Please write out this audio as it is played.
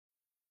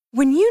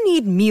When you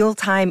need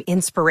mealtime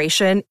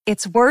inspiration,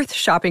 it's worth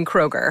shopping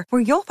Kroger,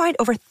 where you'll find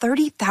over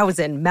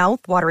 30,000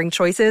 mouth-watering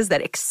choices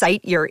that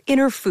excite your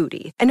inner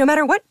foodie. And no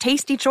matter what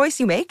tasty choice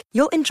you make,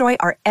 you'll enjoy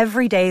our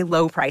everyday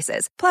low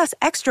prices, plus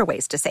extra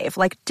ways to save,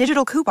 like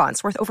digital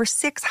coupons worth over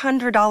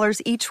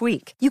 $600 each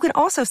week. You can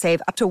also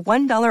save up to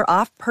 $1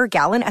 off per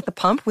gallon at the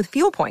pump with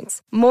fuel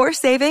points. More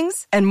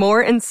savings and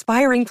more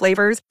inspiring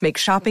flavors make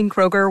shopping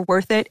Kroger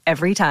worth it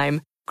every time.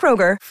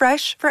 Kroger,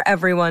 fresh for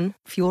everyone.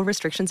 Fuel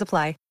restrictions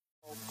apply.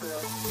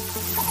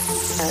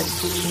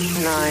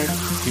 9.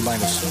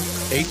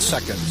 T-minus 8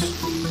 seconds.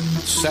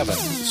 7,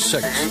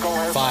 6,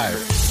 5,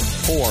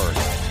 4,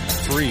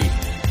 3,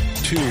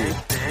 2,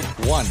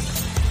 1.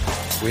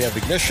 We have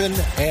ignition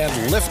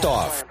and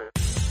liftoff.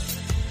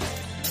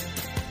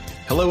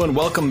 Hello and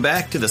welcome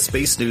back to the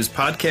Space News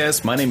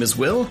Podcast. My name is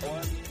Will,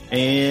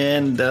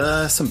 and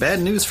some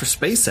bad news for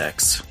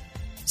SpaceX.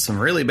 Some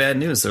really bad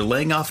news. They're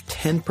laying off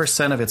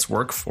 10% of its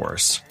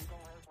workforce.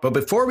 But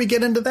before we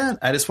get into that,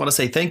 I just want to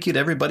say thank you to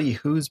everybody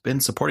who's been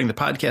supporting the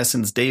podcast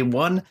since day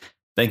one.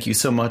 Thank you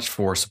so much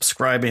for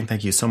subscribing.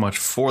 Thank you so much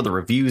for the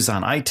reviews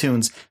on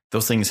iTunes.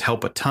 Those things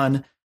help a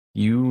ton.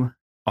 You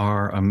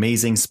are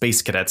amazing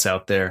space cadets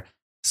out there.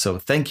 So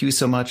thank you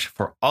so much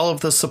for all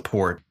of the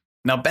support.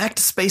 Now back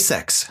to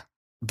SpaceX.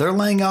 They're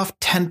laying off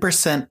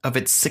 10% of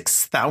its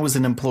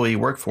 6,000 employee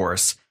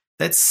workforce.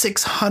 That's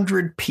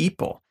 600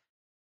 people.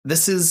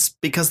 This is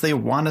because they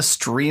want to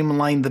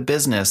streamline the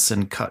business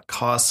and cut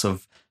costs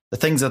of the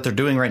things that they're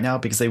doing right now,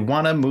 because they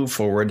want to move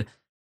forward,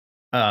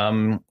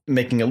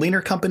 making a leaner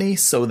company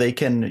so they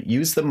can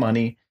use the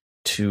money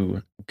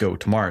to go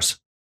to Mars.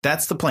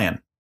 That's the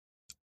plan.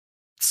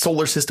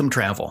 Solar system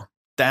travel.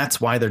 That's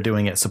why they're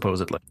doing it,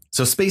 supposedly.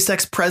 So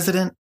SpaceX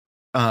president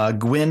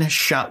Gwynne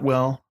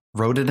Shotwell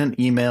wrote in an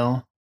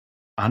email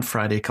on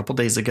Friday, a couple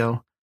days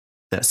ago,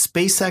 that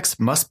SpaceX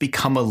must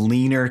become a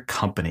leaner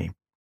company.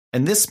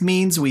 And this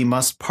means we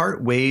must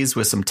part ways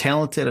with some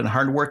talented and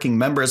hardworking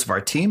members of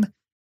our team.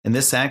 And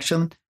this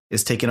action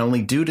is taken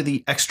only due to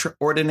the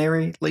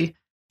extraordinarily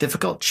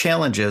difficult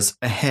challenges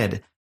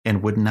ahead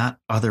and would not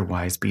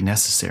otherwise be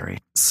necessary.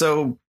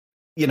 So,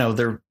 you know,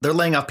 they're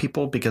laying off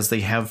people because they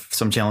have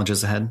some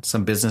challenges ahead,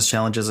 some business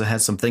challenges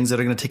ahead, some things that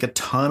are going to take a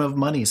ton of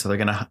money. So they're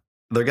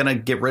going to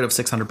get rid of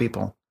 600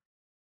 people.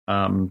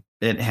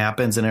 It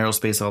happens in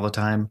aerospace all the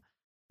time.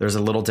 There's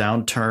a little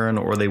downturn,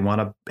 or they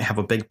want to have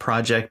a big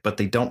project, but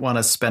they don't want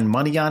to spend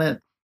money on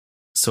it.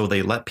 So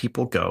they let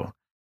people go.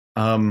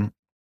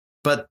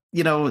 But,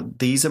 you know,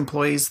 these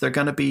employees, they're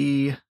going to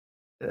be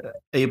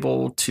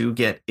able to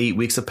get 8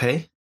 weeks of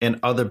pay and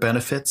other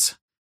benefits.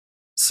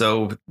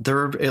 So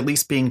they're at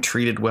least being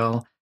treated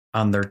well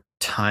on their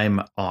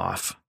time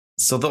off.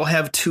 So they'll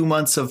have 2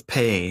 months of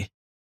pay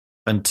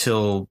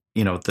until,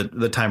 you know,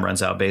 the time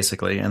runs out,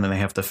 basically, and then they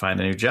have to find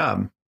a new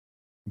job.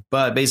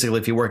 But basically,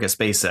 if you work at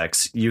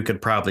SpaceX, you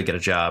could probably get a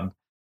job,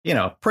 you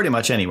know, pretty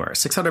much anywhere.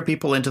 600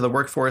 people into the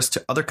workforce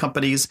to other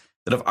companies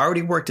that have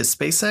already worked at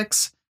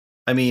SpaceX.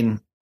 I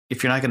mean,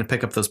 if you're not going to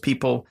pick up those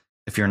people,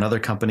 if you're another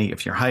company,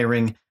 if you're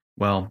hiring,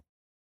 well,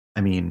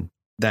 I mean,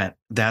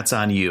 that's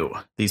on you.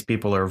 These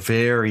people are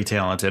very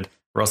talented,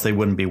 or else they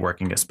wouldn't be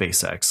working at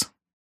SpaceX.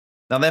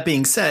 Now, that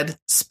being said,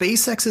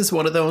 SpaceX is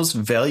one of those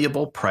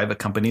valuable private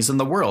companies in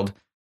the world,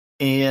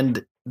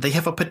 and they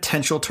have a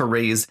potential to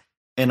raise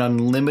an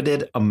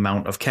unlimited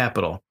amount of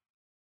capital.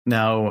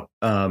 Now,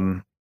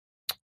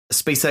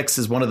 SpaceX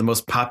is one of the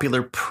most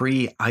popular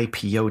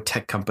pre-IPO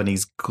tech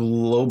companies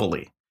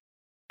globally.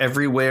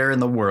 Everywhere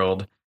in the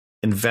world,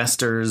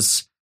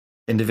 investors,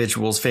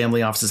 individuals,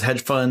 family offices,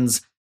 hedge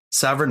funds,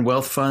 sovereign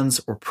wealth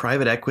funds, or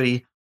private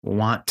equity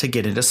want to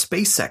get into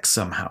SpaceX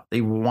somehow.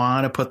 They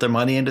want to put their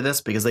money into this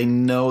because they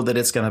know that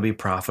it's going to be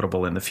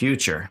profitable in the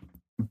future.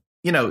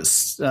 You know,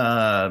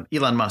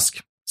 Elon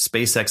Musk,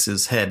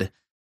 SpaceX's head,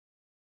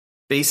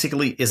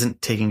 basically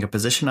isn't taking a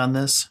position on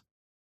this.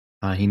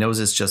 He knows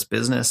it's just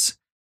business,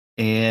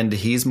 and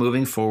he's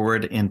moving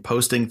forward and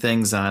posting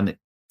things on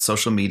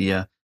social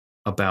media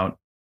about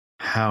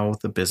how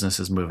the business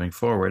is moving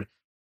forward.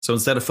 So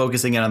instead of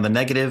focusing on the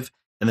negative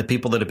and the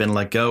people that have been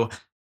let go,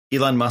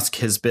 Elon Musk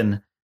has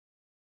been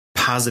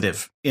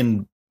positive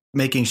in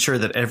making sure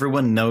that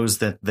everyone knows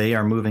that they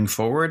are moving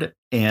forward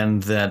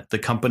and that the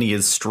company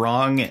is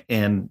strong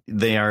and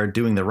they are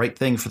doing the right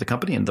thing for the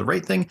company and the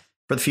right thing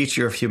for the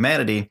future of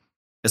humanity.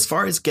 As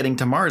far as getting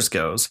to Mars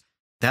goes,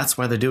 that's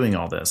why they're doing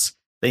all this.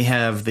 They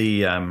have they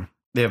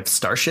have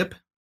Starship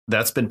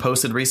that's been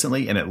posted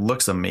recently, and it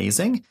looks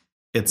amazing.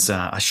 It's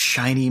a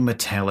shiny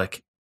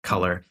metallic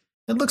color.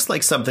 It looks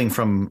like something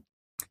from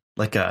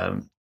like a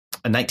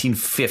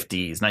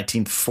 1950s,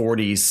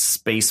 1940s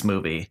space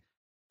movie.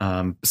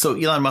 So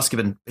Elon Musk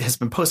has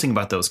been posting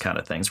about those kind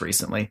of things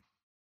recently,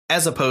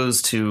 as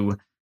opposed to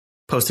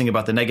posting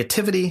about the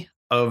negativity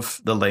of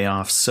the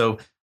layoffs. So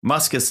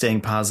Musk is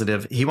staying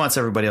positive. He wants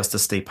everybody else to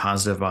stay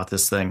positive about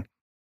this thing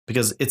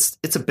because it's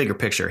a bigger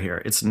picture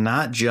here. It's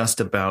not just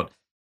about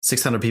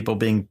 600 people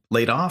being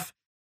laid off.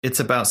 It's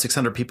about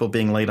 600 people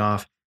being laid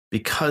off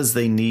because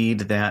they need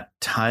that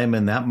time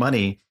and that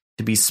money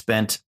to be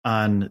spent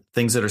on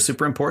things that are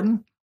super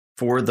important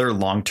for their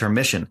long-term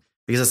mission,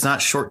 because it's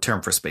not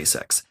short-term for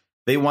SpaceX.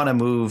 They want to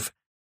move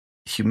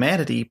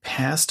humanity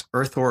past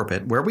Earth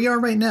orbit, where we are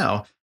right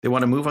now. They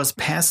want to move us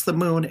past the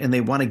moon, and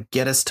they want to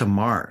get us to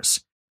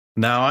Mars.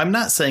 Now, I'm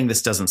not saying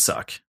this doesn't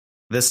suck.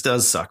 This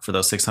does suck for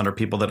those 600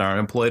 people that are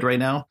employed right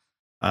now.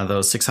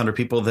 Those 600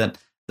 people that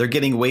they're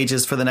getting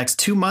wages for the next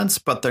 2 months,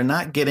 but they're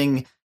not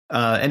getting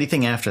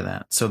anything after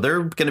that. So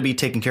they're going to be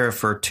taken care of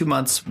for 2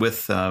 months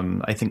with,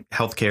 I think,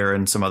 healthcare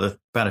and some other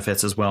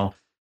benefits as well.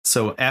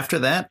 So after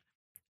that,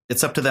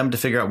 it's up to them to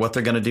figure out what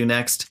they're going to do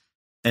next.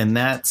 And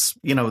that's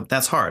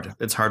hard.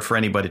 It's hard for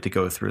anybody to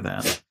go through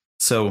that.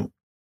 So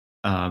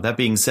that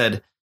being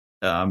said,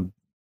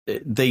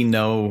 they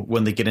know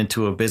when they get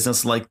into a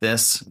business like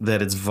this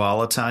that it's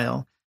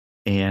volatile.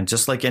 And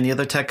just like any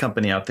other tech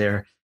company out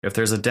there, if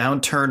there's a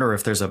downturn or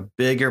if there's a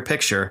bigger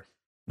picture,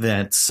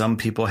 that some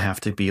people have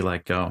to be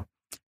let go.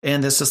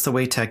 And this is the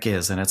way tech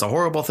is. And it's a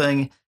horrible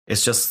thing.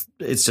 It's just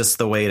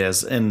the way it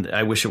is. And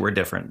I wish it were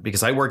different,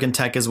 because I work in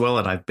tech as well.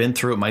 And I've been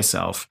through it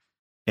myself.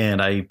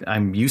 And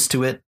I'm used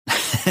to it.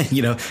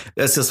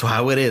 That's just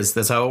how it is.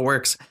 That's how it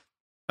works.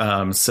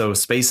 So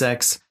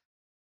SpaceX,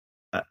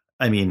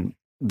 I mean,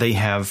 they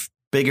have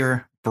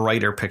bigger,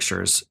 brighter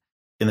pictures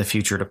in the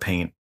future to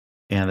paint.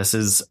 And this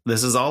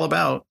is all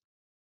about,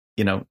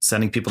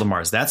 sending people to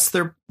Mars. That's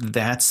their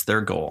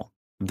goal.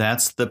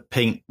 That's the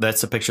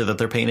picture that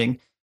they're painting,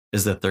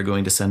 is that they're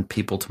going to send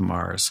people to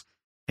Mars.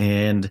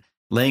 And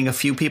laying a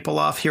few people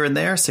off here and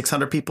there,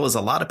 600 people is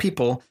a lot of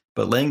people,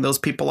 but laying those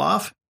people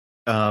off,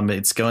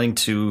 it's going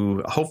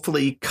to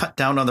hopefully cut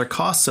down on their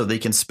costs so they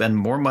can spend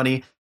more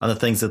money on the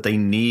things that they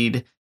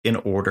need in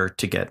order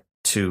to get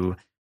to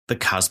the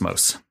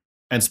cosmos.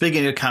 And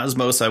speaking of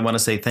cosmos, I want to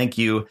say thank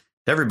you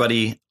to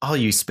everybody, all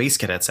you space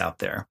cadets out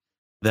there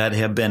that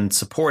have been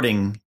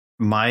supporting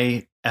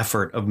my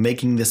effort of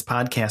making this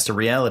podcast a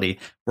reality.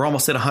 We're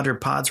almost at 100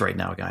 pods right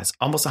now, guys.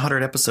 Almost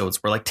 100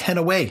 episodes. We're like 10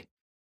 away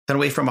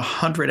from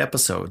 100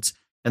 episodes.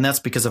 And that's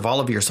because of all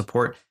of your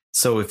support.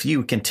 So if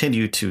you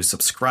continue to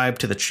subscribe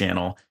to the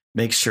channel,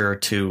 make sure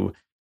to,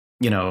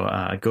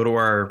 go to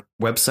our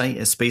website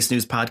at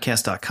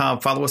spacenewspodcast.com.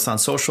 Follow us on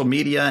social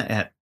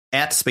media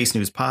at Space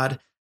News Pod.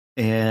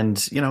 And,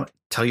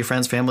 tell your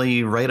friends,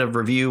 family, write a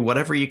review,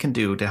 whatever you can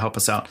do to help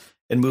us out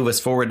and move us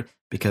forward,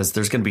 because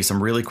there's going to be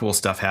some really cool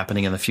stuff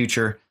happening in the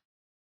future.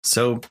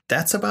 So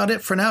that's about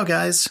it for now,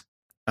 guys.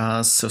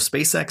 So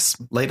SpaceX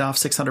laid off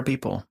 600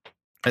 people.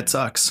 It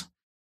sucks,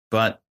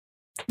 but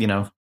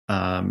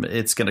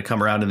it's going to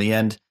come around in the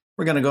end.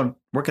 We're going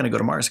to go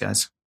to Mars,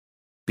 guys,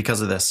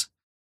 because of this,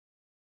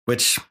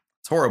 which is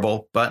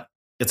horrible, but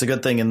it's a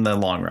good thing in the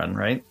long run,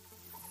 right?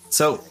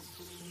 So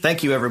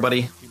thank you,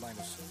 everybody,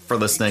 for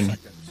listening.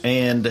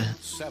 And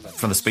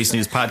from the Space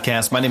News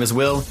Podcast, my name is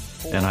Will,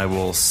 and I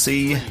will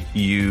see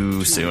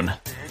you soon.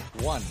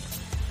 1.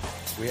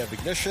 We have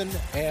ignition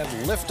and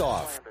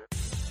liftoff.